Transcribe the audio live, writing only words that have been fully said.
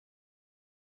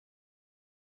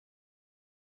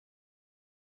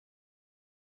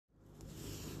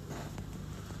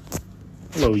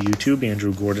Hello YouTube,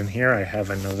 Andrew Gordon here. I have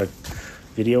another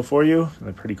video for you,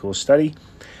 a pretty cool study.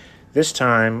 This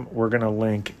time we're going to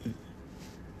link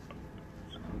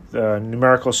some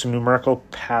numerical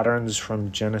patterns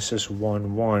from Genesis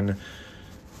 1:1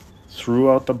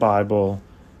 throughout the Bible,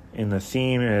 and the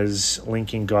theme is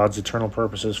linking God's eternal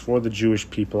purposes for the Jewish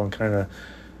people and kind of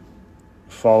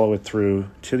follow it through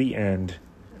to the end,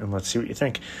 and let's see what you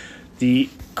think. The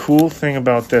cool thing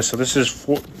about this, so this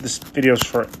video is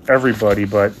for everybody,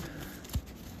 but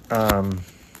let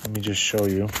me just show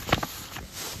you.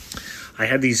 I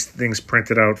had these things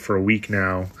printed out for a week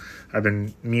now. I've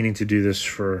been meaning to do this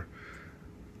for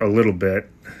a little bit,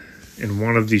 and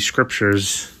one of these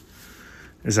scriptures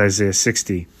is Isaiah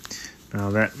 60.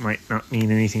 Now, that might not mean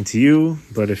anything to you,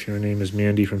 but if your name is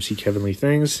Mandy from Seek Heavenly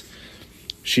Things,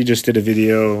 she just did a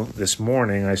video this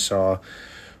morning I saw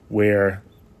where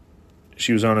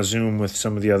she was on a Zoom with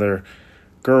some of the other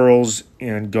girls,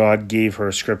 and God gave her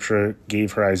a scripture,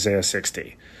 gave her Isaiah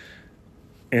 60.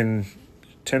 In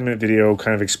 10-minute video,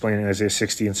 kind of explaining Isaiah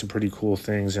 60 and some pretty cool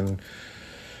things and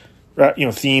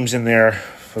themes in there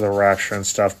for the rapture and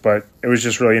stuff. But it was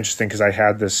just really interesting because I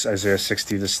had this Isaiah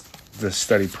 60, this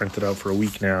study printed out for a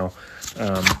week now.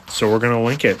 So we're going to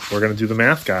link it. We're going to do the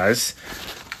math, guys.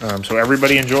 So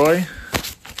everybody enjoy.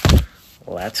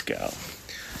 Let's go.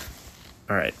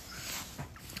 All right.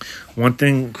 One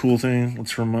cool thing,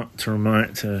 to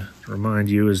remind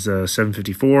you is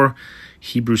 754,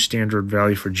 Hebrew Standard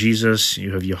Value for Jesus.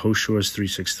 You have Yehoshua's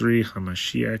 363,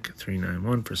 Hamashiach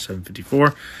 391 for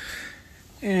 754.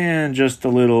 And just a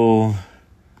little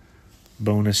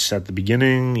bonus at the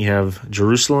beginning. You have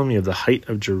Jerusalem. You have the height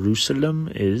of Jerusalem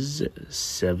is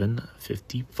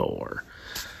 754.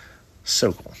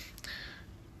 So cool.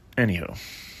 Anywho.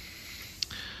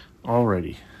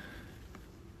 Alrighty.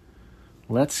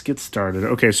 Let's get started.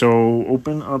 Okay, so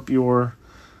open up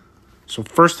so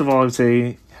first of all, I would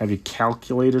say have your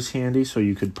calculators handy so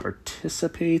you could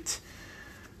participate.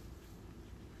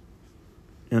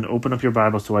 And open up your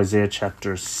Bibles to Isaiah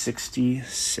chapter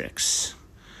 66.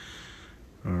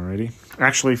 Alrighty.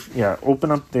 Actually, yeah,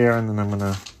 open up there, and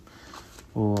then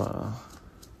we'll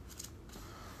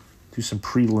do some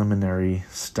preliminary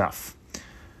stuff.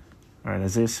 All right,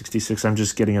 Isaiah 66. I'm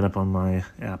just getting it up on my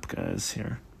app, guys,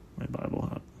 here. My Bible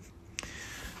app.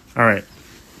 All right.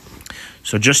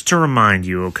 So just to remind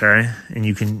you, okay, and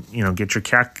you can, get your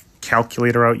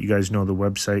calculator out. You guys know the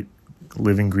website,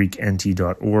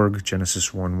 livinggreeknt.org, Genesis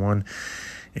 1:1.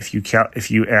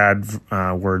 If you add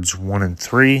words 1 and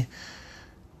 3,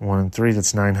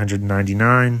 that's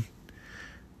 999.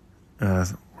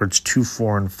 Words 2,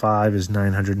 4, and 5 is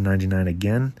 999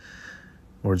 again.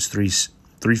 Words 3,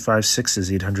 5, 6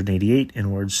 is 888,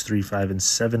 and words 3, 5, and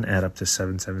 7 add up to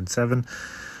 777.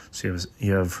 So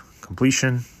you have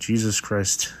completion, Jesus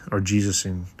Christ, or Jesus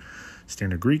in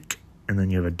Standard Greek, and then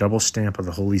you have a double stamp of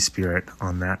the Holy Spirit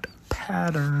on that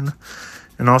pattern.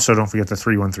 And also don't forget the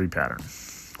 313 pattern.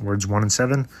 Words 1 and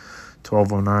 7,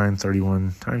 1209,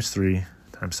 31 times 3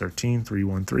 times 13,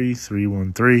 313,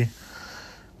 313,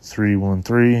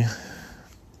 313,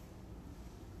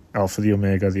 Alpha the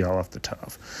Omega, the Aleph the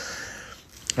Tav.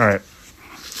 All right,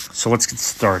 so let's get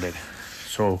started.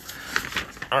 All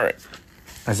right,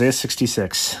 Isaiah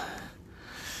 66.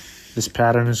 This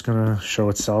pattern is going to show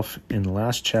itself in the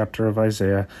last chapter of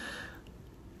Isaiah.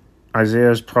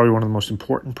 Isaiah is probably one of the most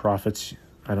important prophets.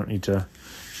 I don't need to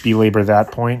belabor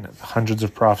that point. Hundreds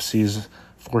of prophecies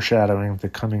foreshadowing the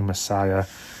coming Messiah.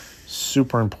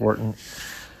 Super important.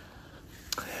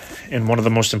 And one of the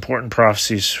most important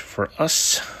prophecies for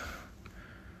us,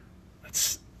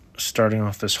 starting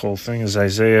off this whole thing, is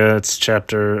Isaiah. It's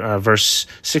verse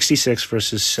 66,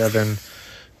 verses 7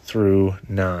 through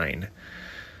 9.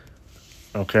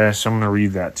 Okay, so I'm going to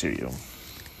read that to you.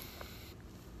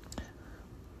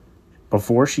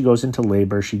 Before she goes into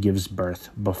labor, she gives birth.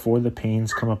 Before the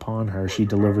pains come upon her, she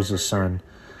delivers a son.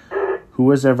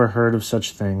 Who has ever heard of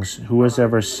such things? Who has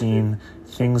ever seen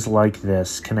things like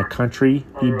this? Can a country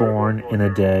be born in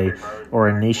a day, or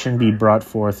a nation be brought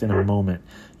forth in a moment?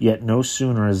 Yet no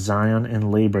sooner is Zion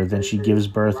in labor than she gives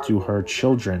birth to her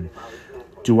children.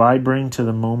 Do I bring to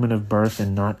the moment of birth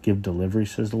and not give delivery,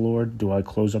 says the Lord? Do I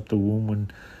close up the womb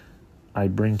when I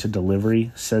bring to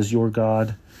delivery, says your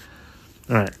God?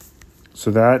 All right,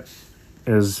 so that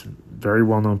is a very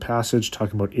well-known passage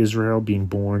talking about Israel being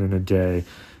born in a day,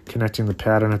 connecting the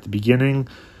pattern at the beginning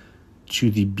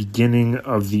to the beginning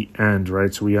of the end,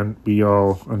 right? So we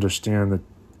all understand that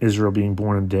Israel being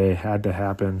born in a day had to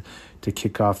happen to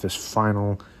kick off this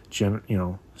final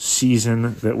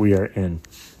season that we are in.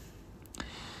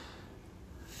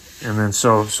 And then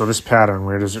so this pattern,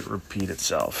 where does it repeat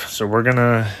itself? So we're going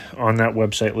to, on that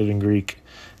website, Living Greek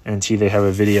NT, they have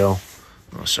a video.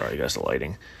 Oh, sorry, guys, the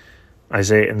lighting.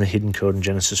 Isaiah and the hidden code in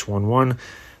Genesis 1:1.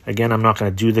 Again, I'm not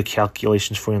going to do the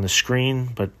calculations for you on the screen,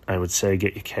 but I would say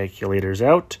get your calculators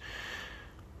out.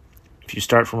 If you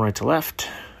start from right to left,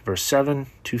 verse 7,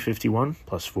 251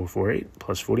 plus 448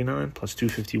 plus 49 plus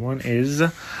 251 is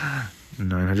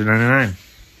 999.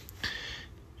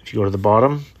 If you go to the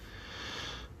bottom,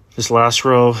 this last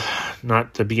row,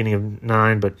 not the beginning of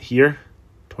 9, but here,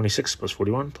 26 plus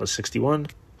 41 plus 61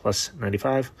 plus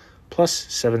 95 plus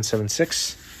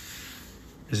 776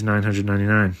 is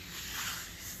 999.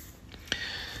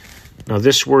 Now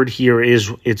this word here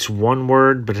it's one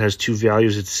word, but it has two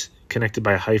values. It's connected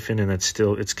by a hyphen, and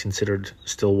it's considered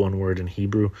still one word in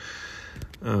Hebrew.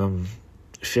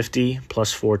 50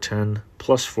 plus 410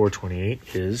 plus 428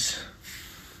 is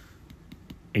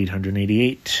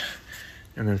 888.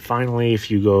 And then finally, if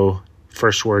you go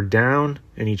first word down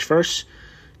in each verse,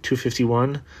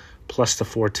 251 plus the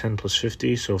 410 plus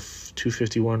 50, so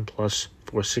 251 plus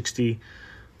 460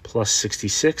 plus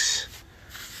 66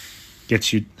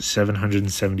 gets you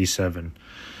 777.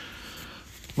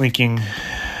 Linking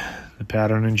the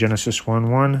pattern in Genesis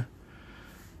 1:1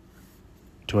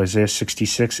 to Isaiah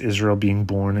 66, Israel being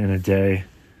born in a day,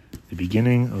 the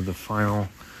beginning of the final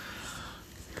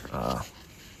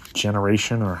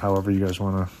generation, or however you guys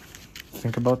want to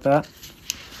think about that.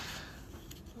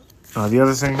 The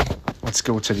other thing, let's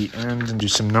go to the end and do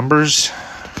some numbers.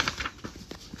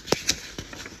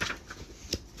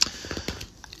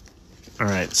 All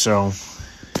right, so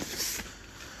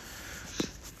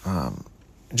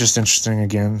just interesting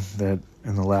again that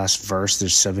in the last verse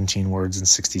there's 17 words and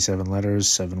 67 letters,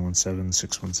 717,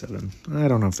 617. I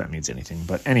don't know if that means anything,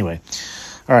 but anyway.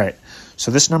 All right, so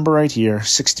this number right here,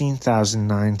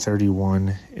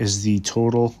 16,931, is the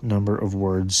total number of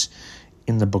words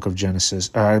in the book of Genesis,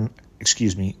 in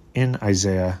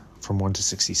Isaiah from 1 to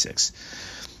 66.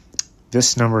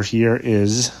 This number here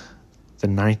is the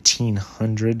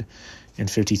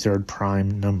 1953rd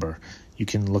prime number. You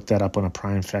can look that up on a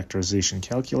prime factorization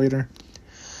calculator.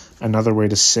 Another way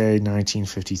to say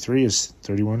 1953 is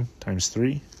 31 times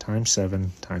 3 times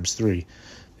 7 times 3.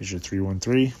 There's your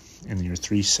 313 and your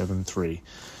 373.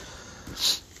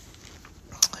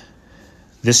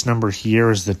 This number here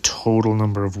is the total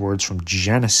number of words from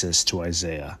Genesis to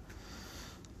Isaiah.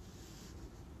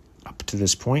 Up to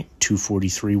this point,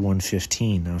 243,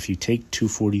 115. Now, if you take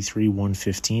 243,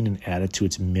 115 and add it to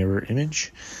its mirror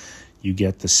image, you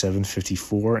get the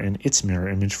 754 and its mirror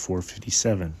image,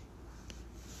 457.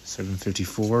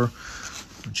 754,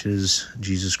 which is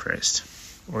Jesus Christ,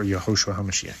 or Yehoshua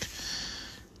HaMashiach.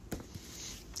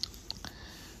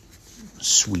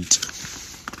 Sweet.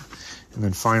 And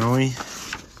then finally,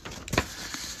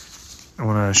 I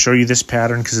want to show you this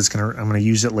pattern because I'm going to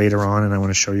use it later on, and I want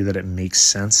to show you that it makes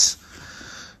sense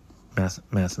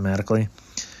mathematically.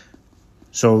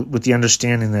 So with the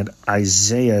understanding that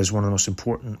Isaiah is one of the most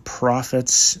important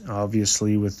prophets,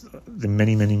 obviously with the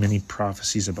many, many, many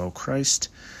prophecies about Christ,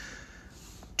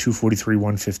 243,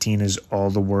 115 is all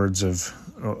the words of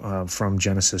from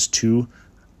Genesis 2,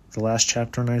 the last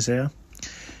chapter in Isaiah.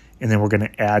 And then we're going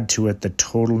to add to it the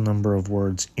total number of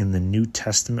words in the New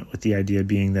Testament, with the idea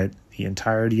being that the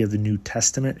entirety of the New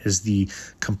Testament is the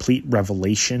complete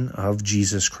revelation of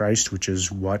Jesus Christ, which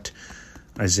is what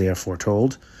Isaiah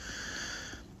foretold.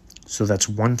 So that's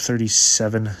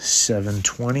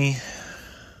 137,720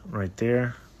 right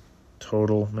there.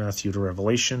 Total Matthew to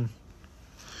Revelation.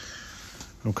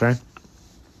 Okay.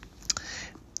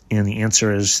 And the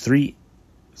answer is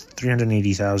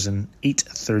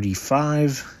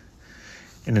 380,835.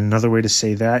 And another way to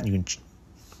say that, you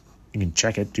can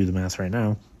check it, do the math right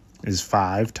now, is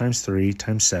 5 times 3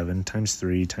 times 7 times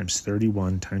 3 times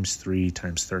 31 times 3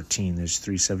 times 13. There's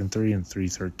 373 and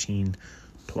 313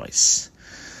 twice.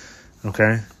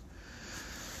 Okay?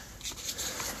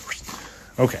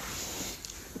 Okay.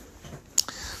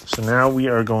 So now we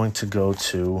are going to go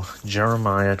to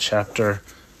Jeremiah chapter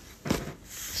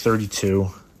 32,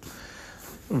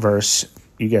 verse,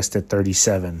 you guessed it,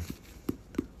 37.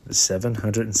 The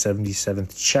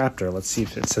 777th chapter. Let's see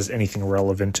if it says anything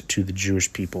relevant to the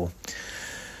Jewish people.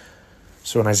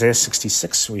 So in Isaiah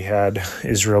 66, we had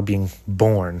Israel being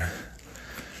born.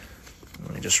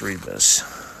 Let me just read this.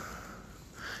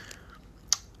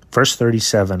 Verse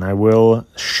 37, I will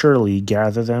surely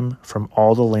gather them from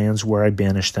all the lands where I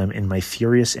banished them. In my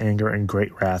furious anger and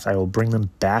great wrath, I will bring them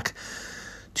back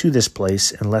to this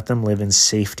place and let them live in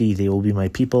safety. They will be my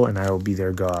people, and I will be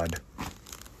their God.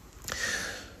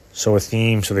 So a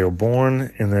theme, so they were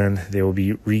born, and then they will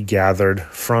be regathered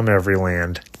from every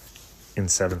land in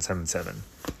 777.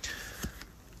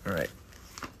 All right.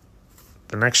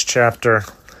 The next chapter,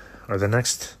 or the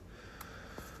next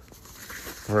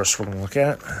verse we're going to look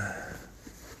at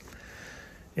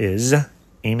is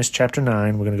Amos chapter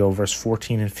 9. We're going to go verse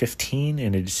 14 and 15,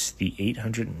 and it's the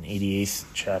 888th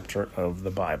chapter of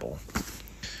the Bible.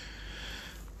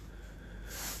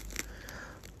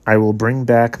 I will bring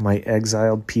back my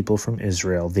exiled people from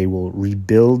Israel. They will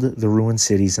rebuild the ruined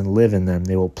cities and live in them.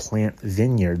 They will plant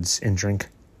vineyards and drink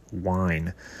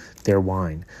their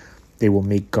wine. They will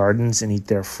make gardens and eat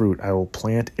their fruit. I will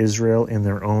plant Israel in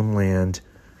their own land,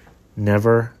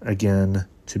 never again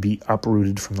to be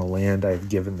uprooted from the land I have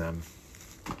given them.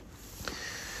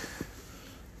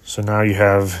 So now you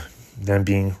have them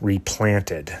being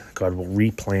replanted. God will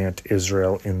replant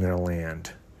Israel in their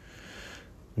land,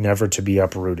 never to be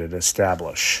uprooted,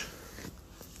 establish.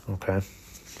 Okay?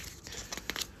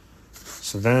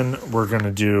 So then we're going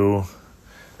to do,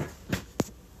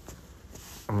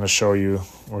 I'm going to show you,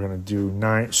 we're going to do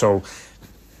 9. So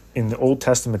in the Old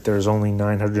Testament, there's only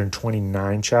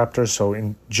 929 chapters. So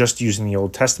in just using the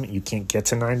Old Testament, you can't get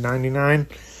to 999.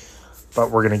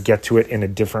 But we're going to get to it in a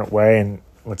different way, and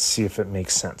let's see if it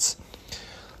makes sense.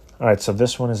 All right, so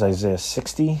this one is Isaiah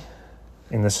 60.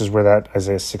 And this is where that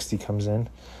Isaiah 60 comes in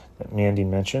that Mandy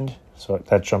mentioned. So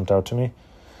that jumped out to me.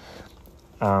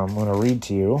 I'm going to read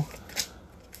to you.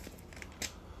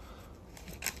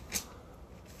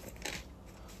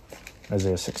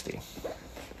 Isaiah 60.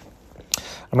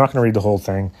 I'm not going to read the whole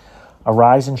thing.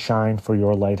 Arise and shine, for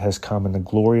your light has come, and the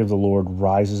glory of the Lord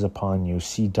rises upon you.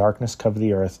 See, darkness cover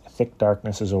the earth, thick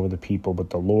darkness is over the people, but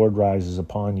the Lord rises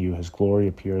upon you, his glory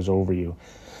appears over you.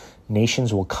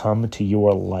 Nations will come to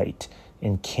your light,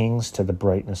 and kings to the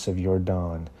brightness of your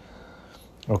dawn.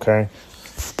 Okay?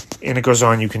 And it goes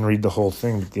on, you can read the whole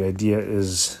thing, but the idea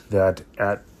is that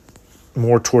at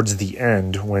more towards the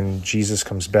end, when Jesus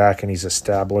comes back and he's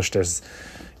established as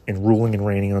in ruling and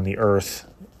reigning on the earth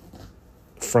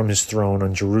from his throne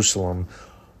on Jerusalem,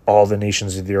 all the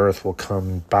nations of the earth will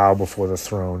come bow before the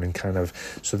throne, and kind of,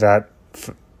 so that,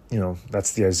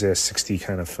 that's the Isaiah 60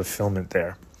 kind of fulfillment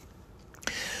there.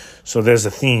 So there's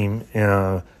a theme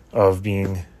of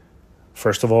being,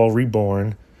 first of all,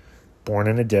 reborn, born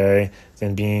in a day,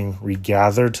 then being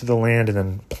regathered to the land and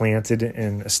then planted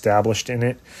and established in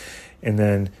it. And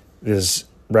then there's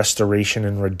restoration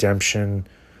and redemption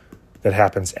that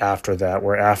happens after that,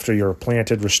 where after you're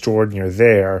planted, restored, and you're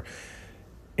there,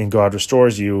 and God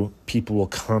restores you, people will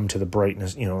come to the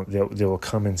brightness, they will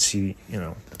come and see,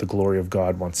 the glory of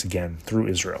God once again through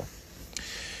Israel.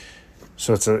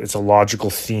 So it's a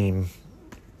logical theme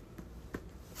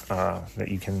that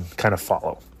you can kind of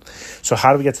follow. So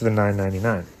how do we get to the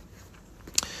 999?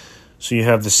 So you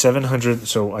have the 700,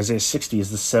 so Isaiah 60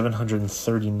 is the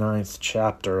 739th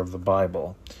chapter of the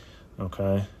Bible.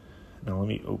 Okay, now let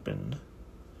me open.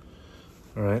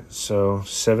 All right, so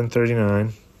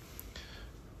 739.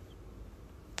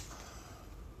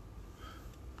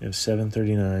 We have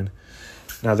 739.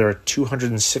 Now there are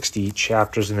 260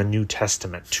 chapters in the New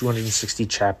Testament, 260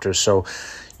 chapters. So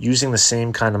using the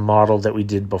same kind of model that we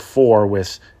did before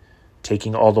with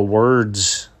taking all the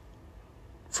words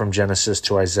from Genesis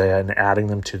to Isaiah and adding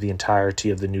them to the entirety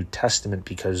of the New Testament,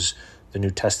 because the New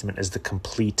Testament is the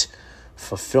complete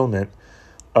fulfillment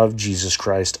of Jesus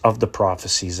Christ, of the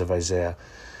prophecies of Isaiah.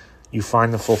 You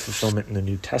find the full fulfillment in the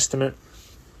New Testament.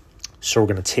 So we're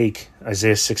going to take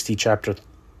Isaiah 60, chapter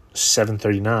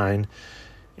 739,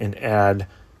 and add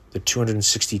the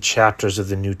 260 chapters of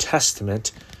the New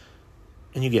Testament,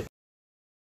 and you get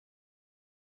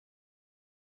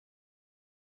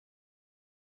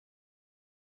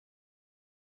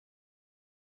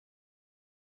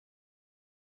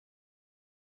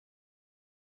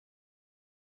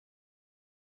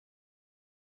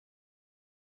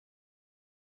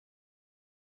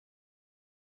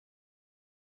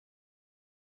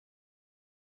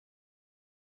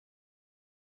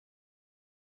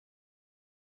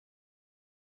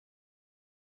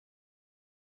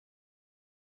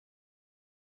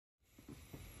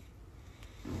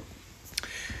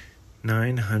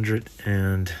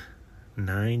 $999,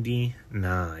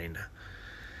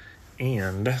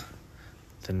 and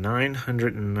the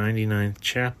 999th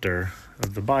chapter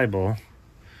of the Bible,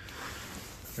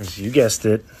 as you guessed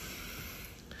it,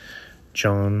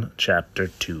 John chapter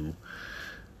 2.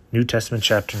 New Testament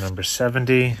chapter number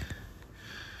 70.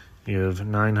 You have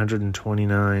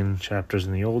 929 chapters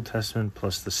in the Old Testament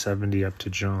plus the 70 up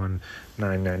to John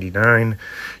 999.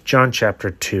 John chapter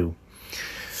 2.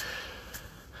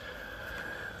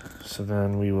 So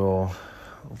then we will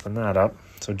open that up.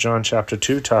 So John chapter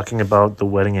 2, talking about the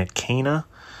wedding at Cana.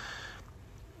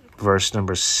 verse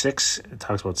number 6, it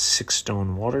talks about 6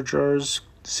 stone water jars,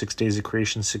 6 days of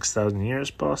creation, 6,000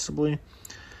 years possibly.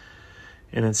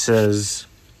 And it says,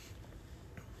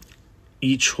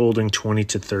 each holding 20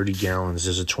 to 30 gallons.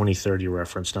 There's a 2030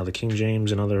 reference. Now, the King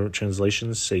James and other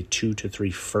translations say 2 to 3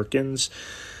 firkins.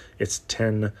 It's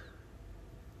 10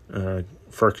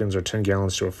 firkins, or 10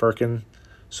 gallons to a firkin.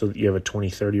 So that you have a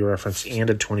 2030 reference and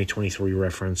a 2023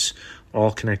 reference,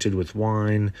 all connected with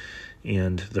wine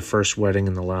and the first wedding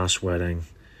and the last wedding.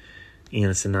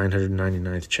 And it's the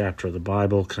 999th chapter of the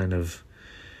Bible, kind of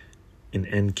an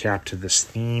end cap to this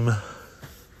theme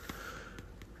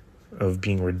of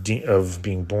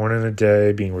being born in a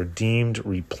day, being redeemed,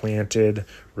 replanted,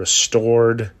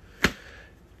 restored,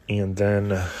 and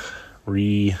then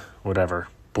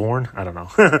born, I don't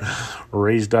know,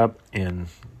 raised up and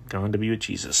gone to be with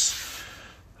Jesus.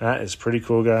 That is pretty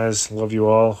cool, guys. Love you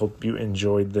all. Hope you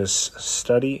enjoyed this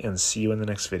study, and see you in the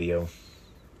next video.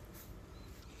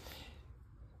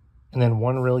 And then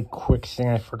one really quick thing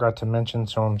I forgot to mention,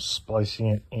 so I'm splicing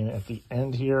it in at the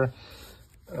end here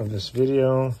of this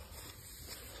video.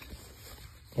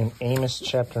 In Amos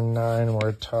chapter 9,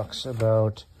 where it talks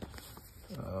about,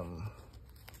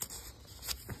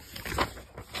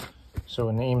 so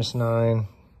in Amos 9,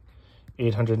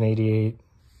 888,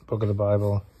 book of the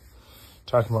Bible,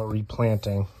 talking about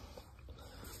replanting.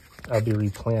 I'll be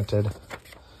replanted.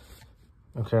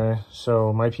 Okay,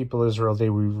 so my people Israel, they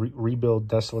will rebuild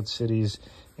desolate cities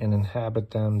and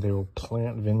inhabit them. They will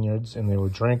plant vineyards and they will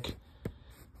drink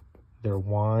their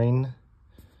wine.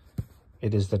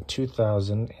 It is the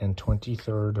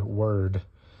 2023rd word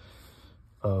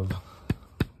of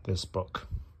this book,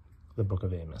 the book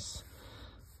of Amos.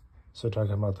 So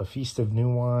talking about the Feast of New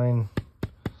Wine,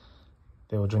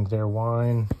 they will drink their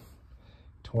wine,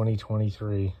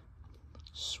 2023.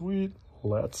 Sweet,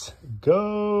 let's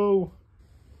go.